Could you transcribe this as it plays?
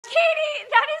Katie,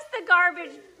 that is the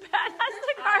garbage. That's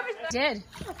the garbage. Did.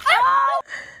 Oh!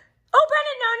 Oh,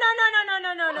 Brennan, no.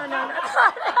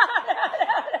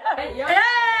 Yay!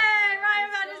 Ryan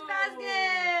found his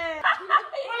basket.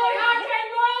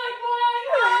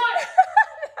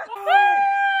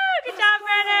 Good job,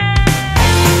 Brennan.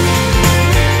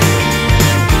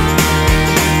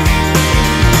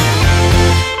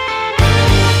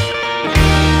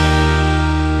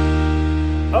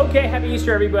 Okay, happy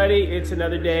Easter, everybody. It's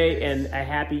another day and a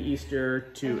happy Easter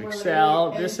to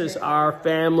Excel. This is our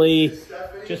family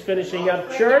just finishing up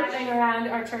church. We're gathering around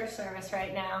our church service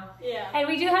right now. Yeah. And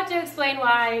we do have to explain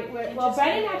why. Well,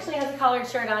 Brennan actually has a collared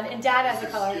shirt on and Dad has a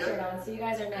collared shirt on, so you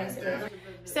guys are nice.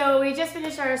 So we just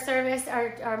finished our service,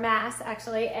 our mass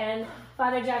actually, and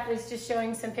Father Jeff was just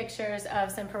showing some pictures of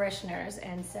some parishioners,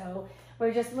 and so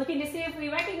we're just looking to see if we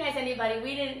recognize anybody.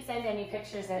 We didn't send any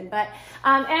pictures in, but,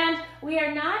 and we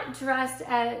are not dressed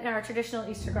in our traditional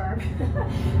Easter garb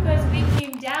because we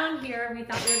came down here, we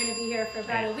thought we were gonna be here for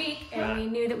about a week and we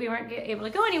knew that we weren't able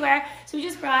to go anywhere. So we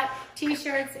just brought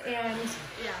t-shirts and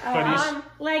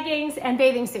leggings and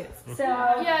bathing suits. So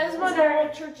yeah, this is my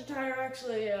normal church attire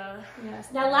actually, Yes.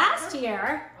 Now last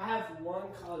year, I have one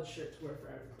college shirt to wear for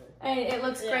everything. and it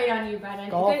looks great on you, Brennan.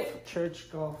 Golf, church,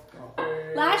 golf.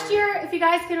 Last year, if you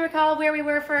guys can recall where we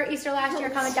were for Easter last year,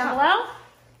 comment down below.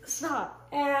 Stop.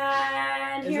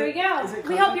 And here we go.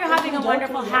 We hope you're having a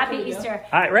wonderful, happy Easter.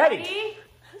 All right, ready?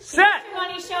 Set.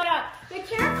 When he showed up. Be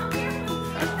careful,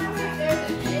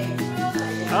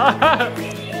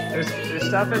 There's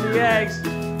stuff in the eggs.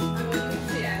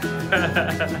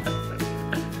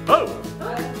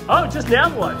 Oh, just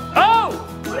nailed one. Oh!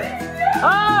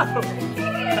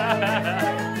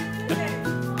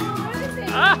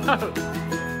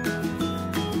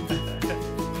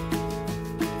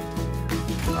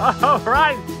 Oh,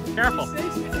 right. Careful.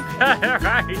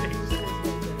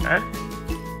 Right.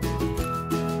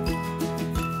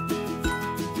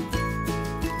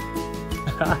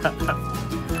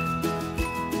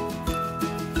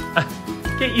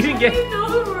 Okay, you didn't get.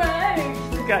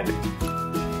 Got it.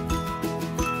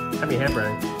 How many hand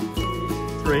Brennan?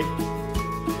 3.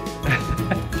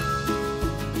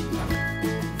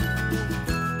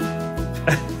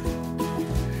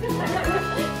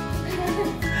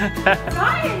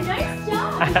 Ryan, nice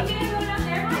job. Did you get it going up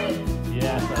there, Mike?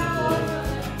 Yes, I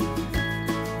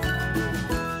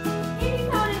Katie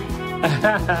counted it.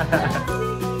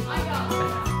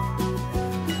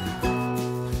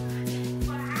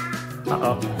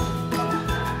 Uh-oh.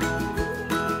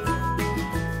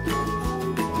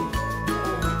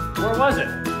 Where was it?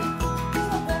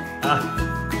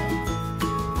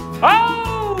 Oh!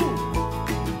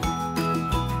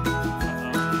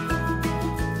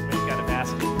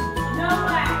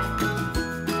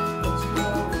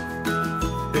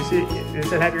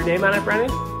 Does it have your name on it, Brennan?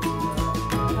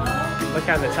 Look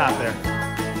on the top there.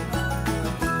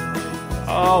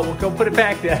 Oh, we'll go put it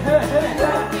back there.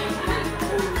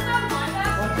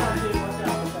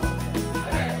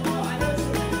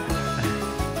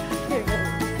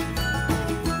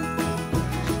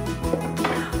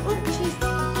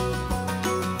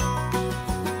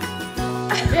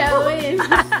 Yeah, Louise.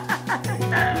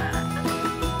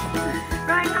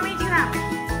 Ryan, how many do you have?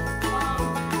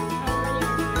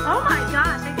 Oh my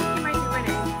gosh, I think you might be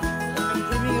winning. I'm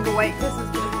dreaming of a white Christmas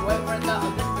gift right where the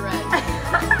thread.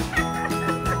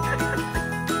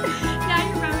 Now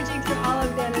you're rummaging through all of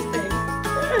Dana's things. I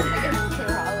guess it's her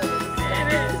holidays. It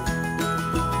is.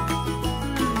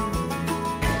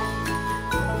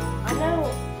 I know.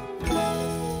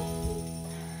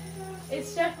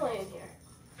 It's definitely in here.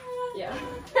 Yeah.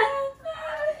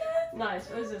 Nice.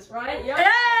 What is this, Ryan? Yep. Hey!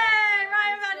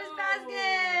 Ryan found his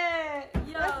basket!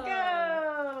 Yo. Let's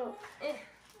go!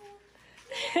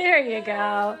 There you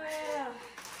go.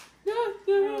 I'm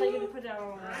really gonna put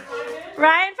down one.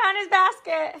 Ryan found his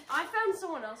basket. I found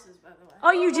someone else's, by the way.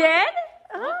 Oh, you did?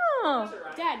 Oh.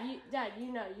 Dad,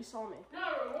 you know, you saw me. No,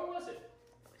 what was it?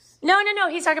 No.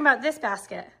 He's talking about this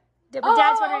basket. Dad's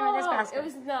wondering about this basket. It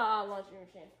was the laundry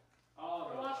machine.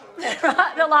 Oh,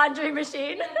 The laundry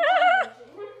machine.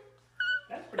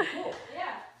 that's pretty cool.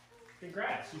 Yeah.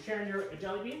 Congrats. You sharing your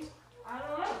jelly beans? I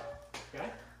don't know. Okay.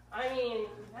 I mean,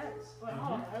 depends. But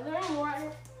hold on. Are there any more out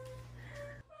here?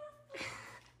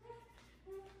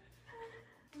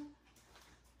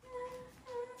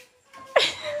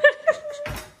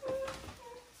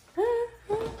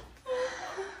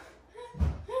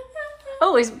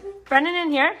 Oh, is Brennan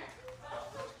in here?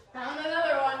 Found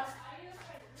another one.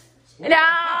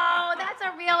 No, that's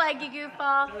a real eggy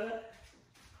goofball.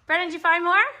 Brennan, did you find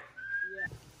more? Yeah.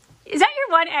 Is that your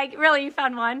one egg? Really, you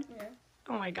found one? Yeah.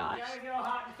 Oh my gosh. You gotta go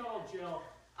hot and cold, Jill.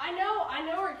 I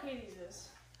know where Katie's is.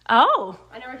 Oh.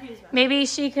 I know where Katie's is. Maybe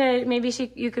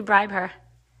you could bribe her.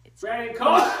 Brennan,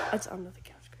 come. It's under the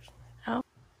couch cushion. Oh.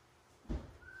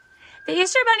 The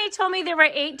Easter Bunny told me there were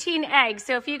 18 eggs.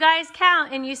 So if you guys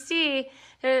count and you see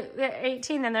there are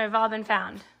 18, then they've all been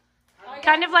found.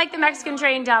 Kind of like the Mexican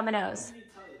train Domino's.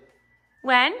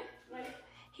 When?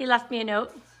 He left me a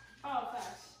note. Oh, thanks.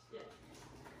 Yeah.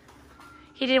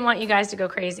 He didn't want you guys to go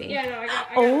crazy. Yeah, no, I got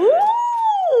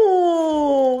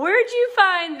Oh, where'd you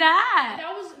find that?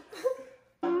 That was...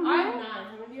 I have 9. How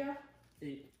many do you have?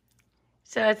 8.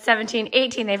 So it's 17,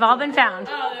 18. They've all been found.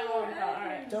 Oh, they won't. All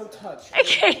right. Don't touch.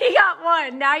 Okay, he got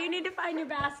 1. Now you need to find your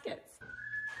baskets.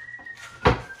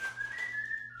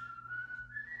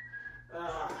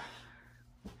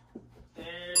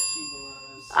 There she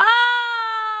was.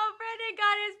 Oh, Brennan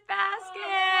got his basket.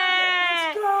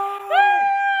 Let's go. Woo!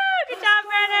 Good job,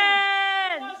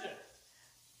 Brennan. What was it?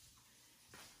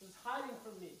 It was hiding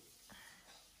from me.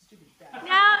 Stupid bastard.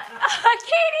 Now,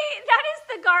 Katie, that is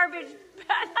the garbage.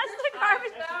 That's the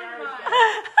garbage.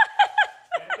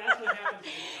 That's what happens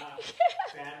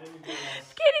when bad little girls.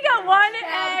 Katie got 1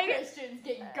 egg. Christians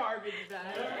get garbage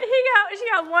back. She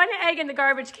got 1 egg in the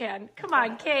garbage can. Come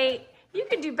on, Kate. You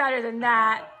can do better than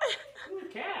that. Ooh,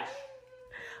 cash.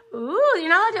 Ooh, you're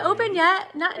not allowed to open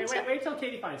yet. Not Hey, until... wait till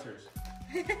Katie finds hers.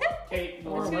 Kate,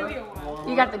 gonna be a warmer, while. warmer.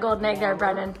 You got the golden egg there,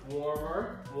 Brennan.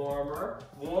 Warmer, warmer,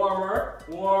 warmer,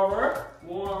 warmer,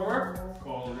 warmer,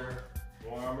 colder,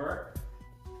 warmer,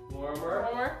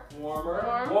 warmer,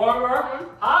 warmer, warmer,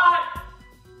 hot.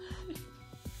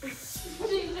 What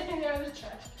are you doing there in the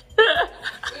trash?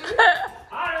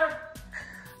 Hotter.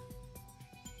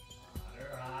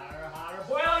 Hotter, hotter,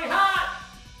 boiling hot.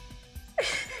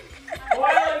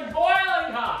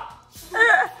 Boiling hot.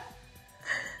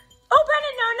 Oh,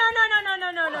 Brennan, no.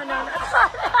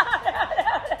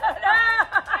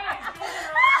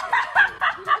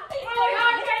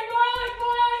 Boiling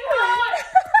hot,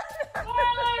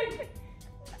 boiling.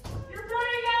 You're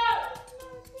burning up.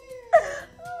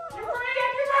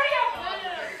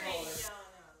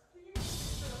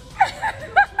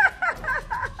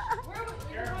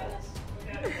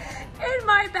 In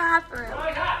my bathroom.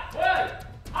 Boiling hot, boiling,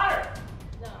 hotter.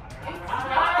 No.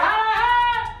 Hot.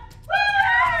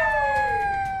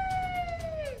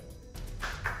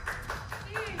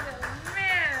 Jesus,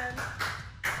 man.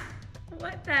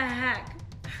 What the heck?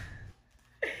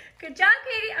 Good job,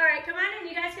 Katie. All right, come on in.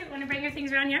 You guys want to bring your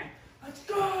things around here? Let's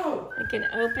go. I can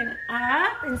open it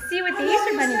up and see what the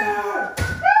Easter Bunny got.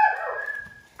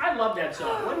 I love that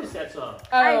song. What is that song?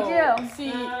 I do.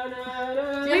 See,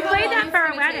 We played that for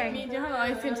our wedding. Do you know how long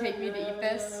it's gonna take me to eat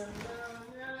this?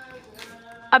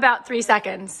 About 3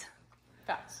 seconds.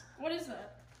 Facts. What is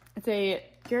that? It's a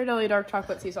Ghirardelli dark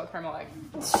chocolate sea salt caramel egg.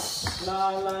 La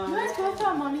la. You guys both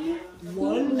got money. $1.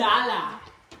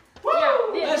 Woo!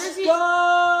 Yeah, Let's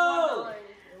go.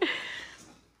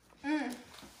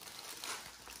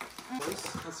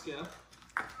 Let's go.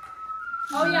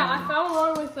 Oh yeah, I found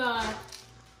one with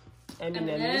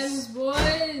M&M's.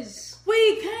 boys.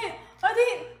 Wait,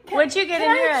 What'd you get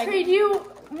in your egg? trade you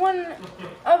one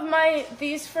of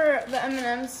these for the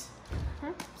M&Ms?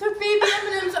 Huh? The baby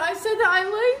M&Ms. I said that I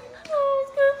like.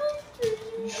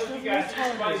 You guys,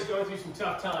 everybody's going through some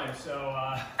tough times, so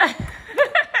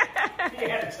he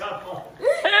had a tough one.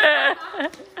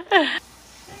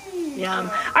 Yum.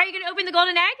 Are you going to open the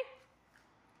golden egg?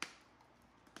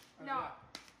 No.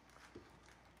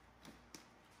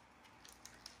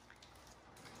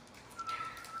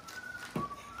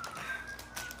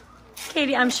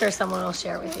 Katie, I'm sure someone will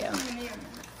share with you.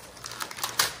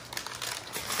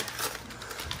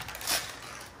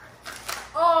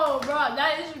 Oh, bro,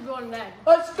 that is a golden egg.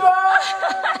 Let's go!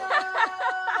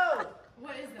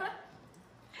 What is that?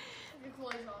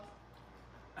 Chick-fil-A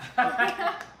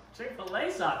sauce.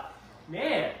 Chick-fil-A sauce.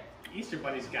 Man, Easter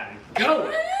Bunny's got it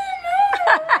going.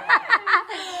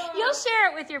 You'll share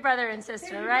it with your brother and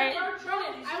sister, right? I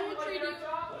will trade you.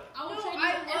 I will trade you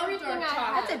everything I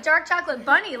have. That's a dark chocolate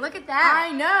bunny. Look at that.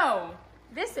 I know.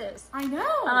 This is. I know.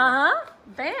 Uh-huh.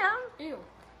 Bam. Ew.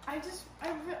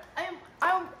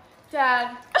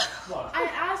 Dad, What? I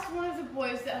asked one of the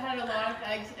boys that had a lot of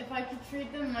eggs if I could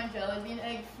trade them my jelly bean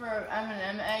egg for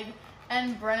M&M egg,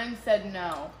 and Brennan said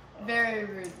no, very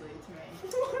rudely to me.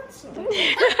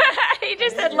 He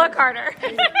just said, look harder.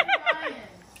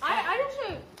 I didn't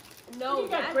say no. You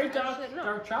got great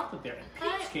dark chocolate there.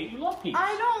 And peeps, Kate, you love peeps.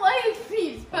 I don't like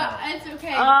peeps, but it's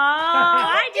okay. Oh,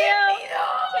 I do.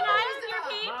 Can I have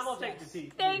your Mom will peeps? take the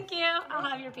seat. Thank you. I'll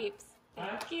have your peeps.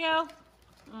 Thank you.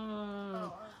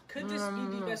 Could this be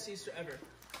the best Easter ever?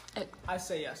 I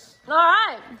say yes. All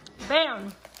right.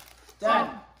 Bam. Dad,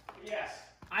 Yes.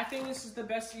 I think this is the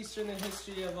best Easter in the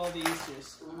history of all the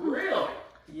Easters. Really?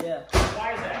 Yeah.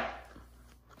 Why is that?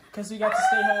 Because we got to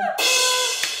stay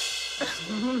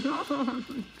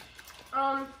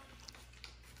home.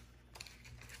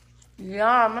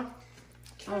 Yum.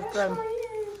 That's good.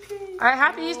 All right,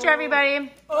 happy Easter,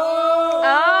 everybody.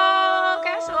 Oh,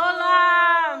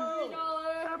 cashola.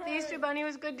 Hope the Easter bunny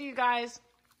was good to you guys.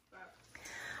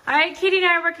 All right, Katie and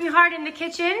I are working hard in the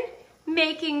kitchen,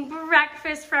 making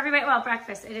breakfast for everybody. Well,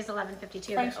 breakfast, it is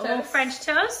 11:52. French toast. French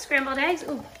toast, scrambled eggs.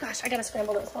 Oh, gosh, I got to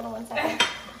scramble those. Hold on one second.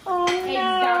 Oh,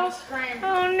 no.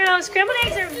 Oh, no. Scrambled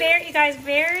eggs are very, you guys,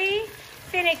 very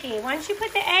finicky. Once you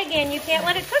put the egg in, you can't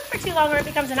let it cook for too long or it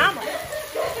becomes an omelet.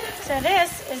 So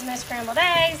this is my scrambled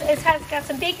eggs. It's got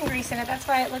some bacon grease in it. That's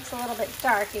why it looks a little bit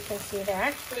dark. You can see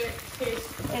there.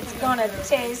 It's gonna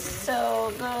taste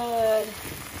so good.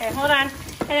 Okay, hold on.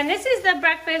 And then this is the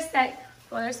breakfast that,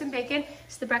 well, there's some bacon.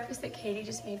 It's the breakfast that Katie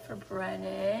just made for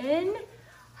Brennan.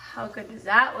 How good does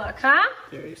that look, huh?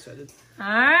 Very excited. All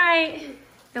right.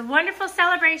 The wonderful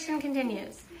celebration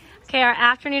continues. Okay, our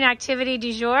afternoon activity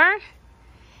du jour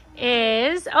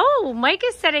is, oh, Mike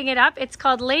is setting it up. It's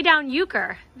called Lay Down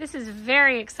Euchre. This is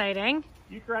very exciting.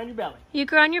 Euchre on your belly.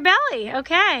 Euchre on your belly.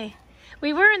 Okay.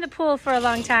 We were in the pool for a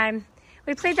long time.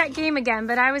 We played that game again,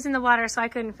 but I was in the water, so I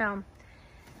couldn't film.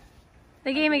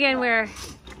 The game again where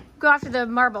go after the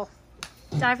marble.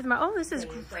 Dive for the marble. Oh, this is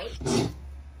great.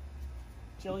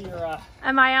 Jill, you're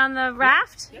Am I on the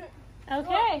raft? Yeah.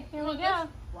 Okay, here we go.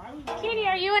 Katie,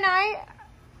 are you and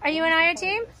I a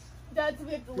team? That's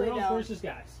we have to lay girls down. versus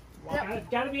guys.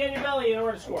 Gotta be on your belly in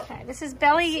order to score. Okay, this is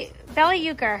belly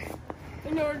euchre.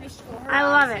 In order to score. I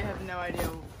love it. I have no idea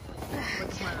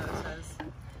which one of this is.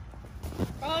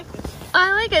 I like this.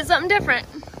 I like it, something different.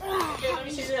 Okay, let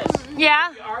me see this.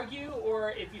 Yeah? If you argue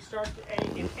or if you start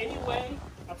to in any way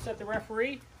upset the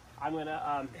referee, I'm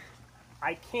gonna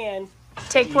I can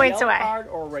Take points yellow away. card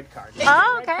or red card.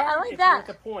 Oh, okay, I like it's that. worth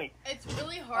a point. It's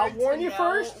really hard I'll warn to you know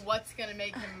first. what's gonna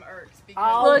make him irked because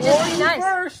I'll Well, just warn be you nice.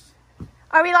 first.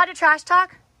 Are we allowed to trash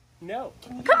talk? No.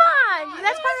 Come on,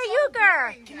 that's part of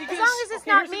euchre. As long as it's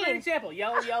not Here's a great mean. example.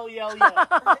 Yellow.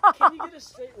 Can you get a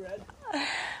straight red?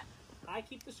 I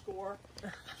keep the score.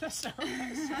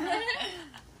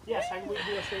 Yes, I would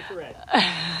do a straight for red.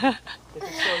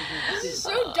 this is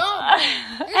so dumb.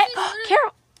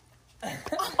 Carol.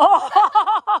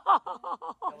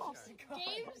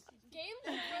 Games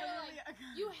are really like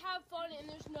you have fun and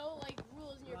there's no like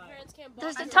rules and your parents can't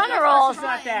bother. There's a ton of rules. It's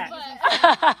not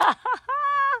that.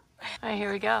 All right,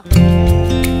 here we go.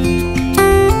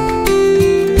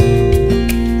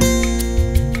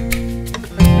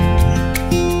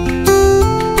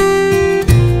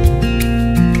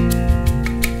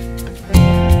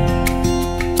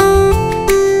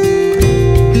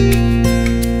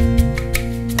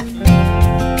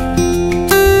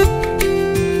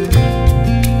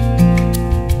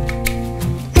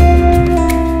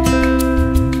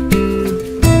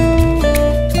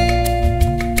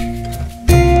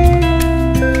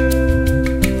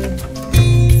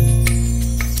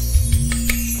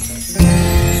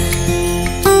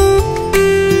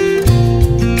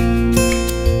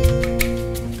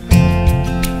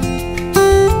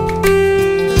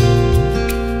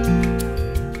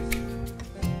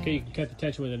 Okay, you can cut the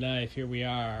tension with a knife. Here we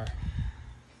are.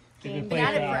 They've been Been playing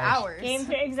at it for hours.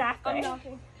 Game exactly.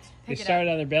 They started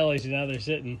on their bellies and now they're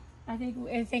sitting. I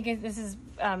think this is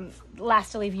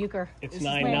last to leave euchre. It's This is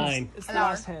 9-9. It's the An hour.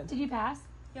 last hand. Did you pass?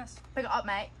 Yes. Pick it up,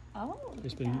 mate. Oh.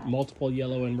 There's been multiple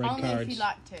yellow and red Only cards. if you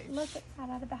like to. Look at that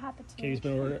out of the habit.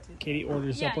 Katie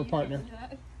orders up her partner.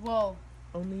 Well,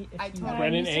 Only if I you told want.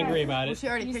 Brennan you angry start. about well, it. she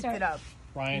already You picked start. it up.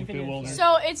 Ryan Even bewildered. if-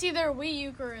 So it's either we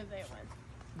euchre or they win.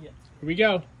 Here we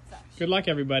go. Good luck,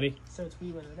 everybody. So it's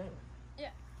we win or they win.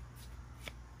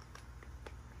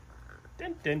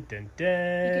 Dun, dun, dun, You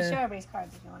can show dun. everybody's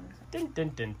cards if you want. Dun, dun,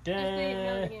 dun, If they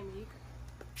know the dun. game of euchre.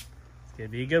 It's gonna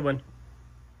be a good one.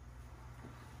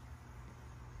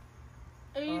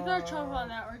 If you go trump on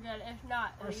that, we're good. If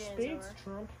not, the Are game's spades over.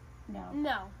 trump? No,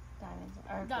 No. diamonds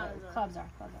are Diamonds are. clubs are.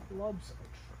 Clubs are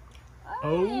trump.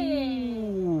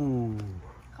 Oh.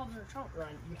 Clubs are trump.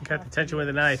 Ryan, you Cut have the to tension be with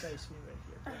a knife. precise me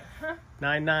right here.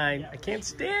 9-9. I can't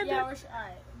stand Yeah, it.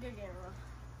 alright. Good game,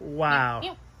 bro. Wow.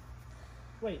 Yeah.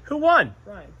 Wait, Who won?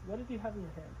 Ryan, what did you have in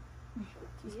your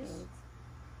hand?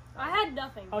 I had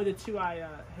nothing. Oh, the two I hit.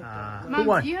 Ah. the- Who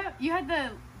won? You had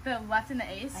the left and the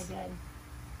ace. I did.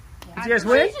 Did you guys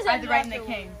win? Just I had had the right and the after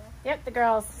king. one. Yep, the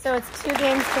girls. So it's 2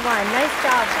 games to 1. Nice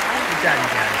job, guys. Good job, you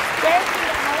guys.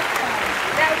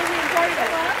 That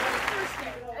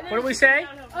was What do we say?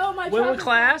 Oh, my Win with chocolate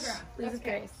class, Lose with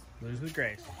grace. lose with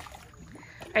grace.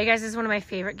 All right, guys, this is one of my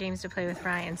favorite games to play with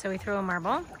Ryan. So we threw a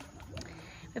marble.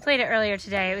 We played it earlier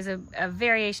today. It was a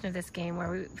variation of this game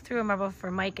where we threw a marble for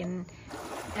Mike and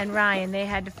Ryan. They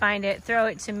had to find it, throw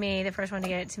it to me. The first one to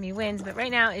get it to me wins. But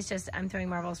right now, it's just I'm throwing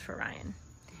marbles for Ryan.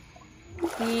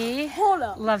 He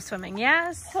loves swimming.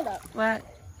 Yes? Hold up. What?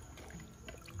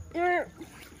 You're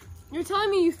telling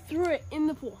me you threw it in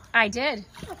the pool. I did.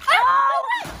 Oh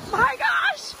my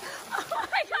gosh! Oh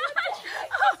my gosh!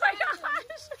 Oh my gosh!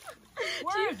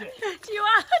 Where is it? Do you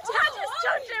want? Dad just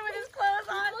jumped in with his clothes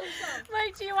on.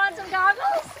 Mike, do you want some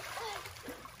goggles?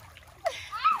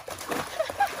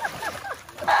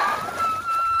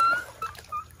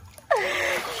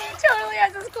 He totally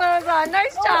has his clothes on.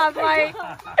 Nice job, Mike.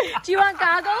 Do you want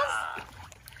goggles?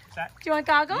 Do you want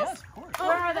goggles? Yes, of course.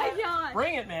 Where are they?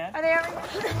 Bring it, man. Are they over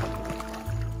here?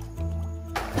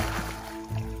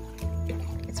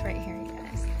 It's right here, you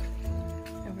guys.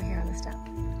 Over here on the step.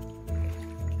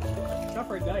 Stop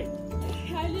for a guide.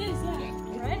 Yeah, it is,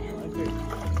 right? Okay.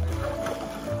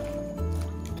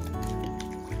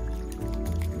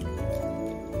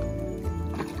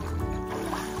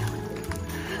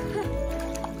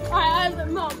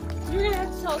 Mom, you're gonna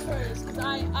have to tell us where it is, because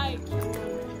I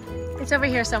can't. It's over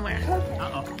here somewhere. Okay.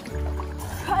 Uh-oh.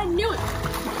 I knew it.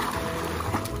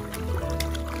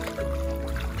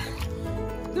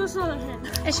 Give us another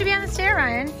hint. It should be on the stair,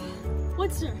 Ryan.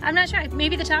 What's there? I'm not sure.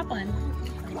 Maybe the top one.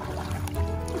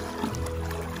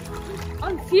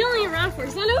 I'm feeling around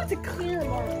first. I know it's a clear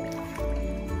marble.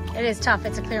 It is tough.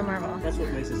 It's a clear marble. That's what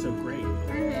makes it so great.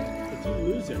 If you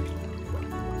lose it,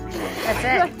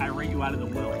 That's it. I rate you out of the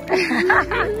will.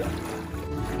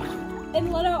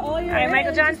 And let out all your All right,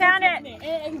 Michael John found it.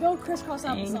 And go crisscross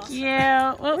applesauce. Thank you.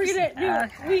 We're Whoops. gonna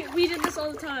do we did this all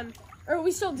the time. Or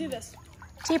we still do this.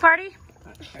 Tea party?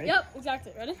 Okay. Yep,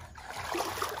 exactly. Ready?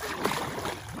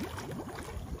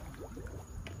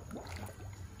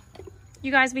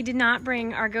 You guys, we did not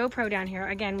bring our GoPro down here.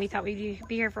 Again, we thought we'd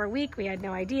be here for a week. We had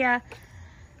no idea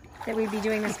that we'd be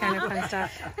doing this kind of fun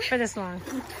stuff for this long.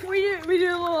 We do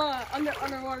a little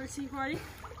underwater tea party.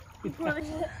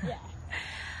 Yeah.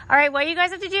 All right, what you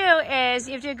guys have to do is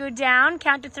you have to go down,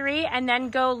 count to 3, and then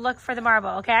go look for the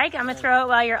marble, okay? I'm gonna throw it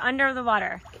while you're under the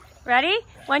water. Ready?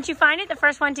 Once you find it, the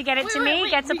first one to get it to me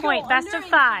gets a point. Best of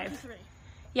 5.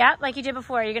 Yep, like you did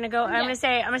before. You're gonna go. Okay. I'm gonna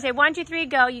say 1, 2, 3,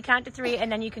 go. You count to 3,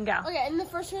 and then you can go. Okay, and the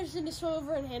first one is to swim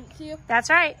over and hand it to you. That's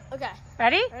right. Okay.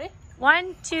 Ready? Ready?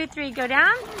 1, 2, 3, go down.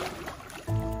 I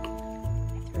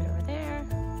threw it over there.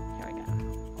 Here we go.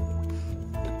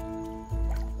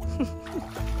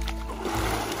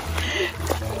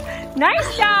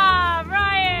 Nice job,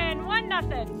 Ryan.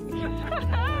 1-0.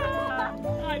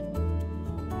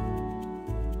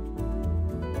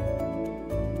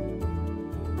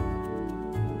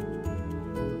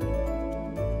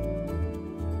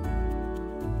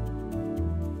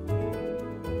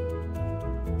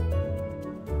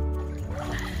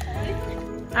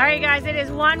 All right, guys, it is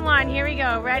 1-1. Here we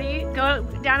go. Ready? Go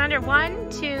down under. 1,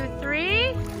 2,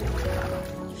 3.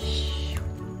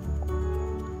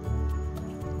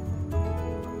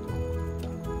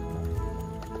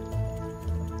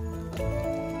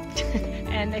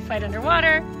 And they fight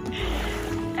underwater.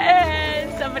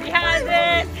 And somebody has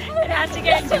it. It has to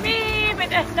get to me, but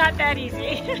that's not that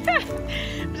easy.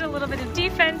 There's a little bit of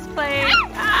defense played.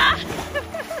 Ah!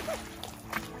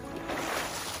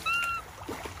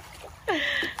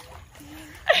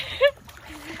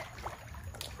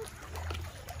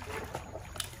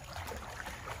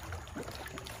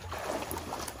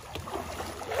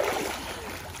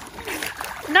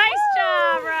 Nice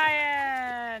job,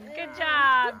 Ryan. Good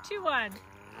job. 2-1.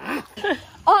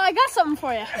 Oh, I got something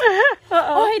for you. Uh-oh.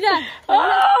 Oh, hey, Dad.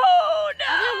 Oh,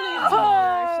 no.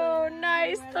 Oh,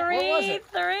 nice.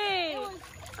 3-3.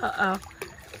 Uh-oh.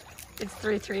 It's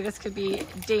 3-3. This could be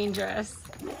dangerous.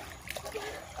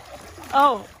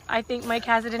 Oh, I think Mike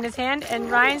has it in his hand,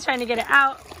 and Ryan's trying to get it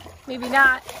out. Maybe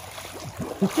not.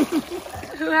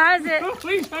 Who has it?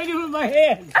 Please, I do it with my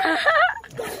hand.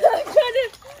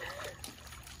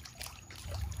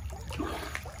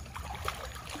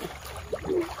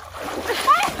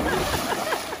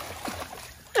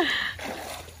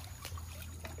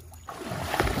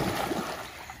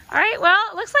 All right, well,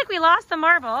 it looks like we lost the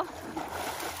marble.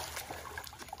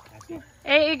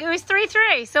 It was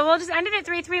 3-3, so we'll just end it at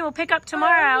 3-3. We'll pick up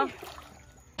tomorrow.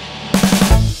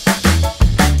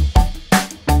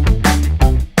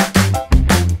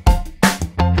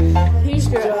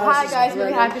 Hi guys,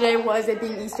 really happy today was it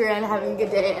being Easter and having a good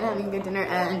day and having a good dinner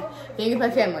and being with my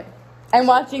family. And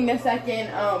watching the second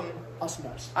Awesome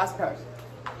Powers. Awesome Powers.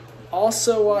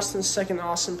 Also watched the second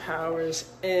Awesome Powers,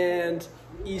 and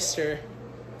Easter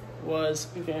was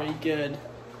very good.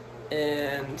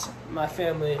 and my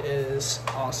family is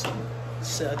awesome.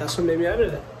 So that's what made me happy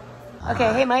today.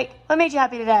 Okay, hey Mike, what made you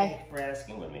happy today? Thanks for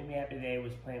asking. What made me happy today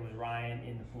was playing with Ryan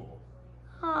in the pool.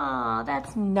 Aw,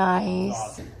 that's nice.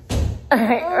 Awesome. All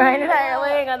right, Ryan and I are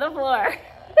laying on the floor.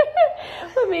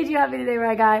 What made you happy today,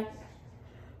 my guy?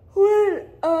 When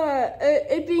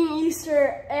it being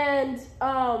Easter and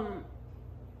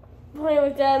playing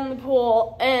with Dad in the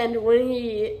pool, and when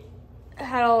he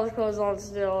had all his clothes on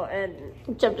still and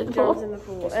Jumped in the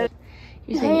pool. And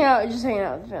just hanging out with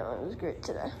the family. It was great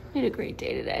today. You had a great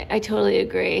day today. I totally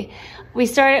agree. We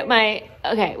started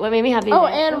what made me happy Oh,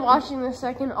 today? and watching the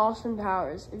second Austin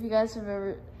Powers. If you guys have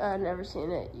ever never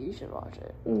seen it, you should watch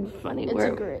it. Funny, It's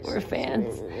we're fans.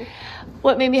 It's a great movie.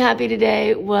 What made me happy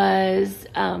today was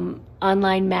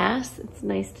online Mass. It's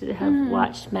nice to have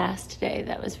watched Mass today.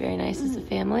 That was very nice as a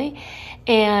family.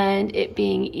 And it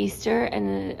being Easter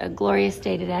and a glorious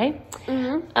day today.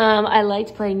 I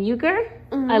liked playing euchre.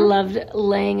 I loved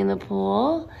laying in the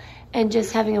pool and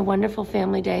just having a wonderful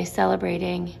family day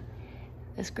celebrating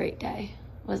this great day.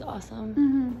 It was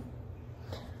awesome.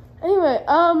 Anyway,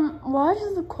 why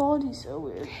is the quality so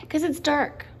weird? Because it's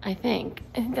dark, I think.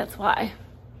 I think that's why.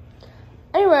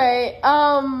 Anyway,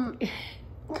 come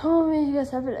on, made you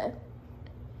guys happy today.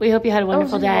 We hope you had a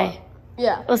wonderful see you day. tomorrow.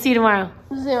 Yeah. We'll see you tomorrow.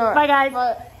 See you tomorrow. Bye, guys.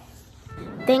 Bye.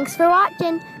 Thanks for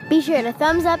watching. Be sure to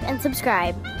thumbs up and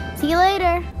subscribe. See you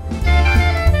later.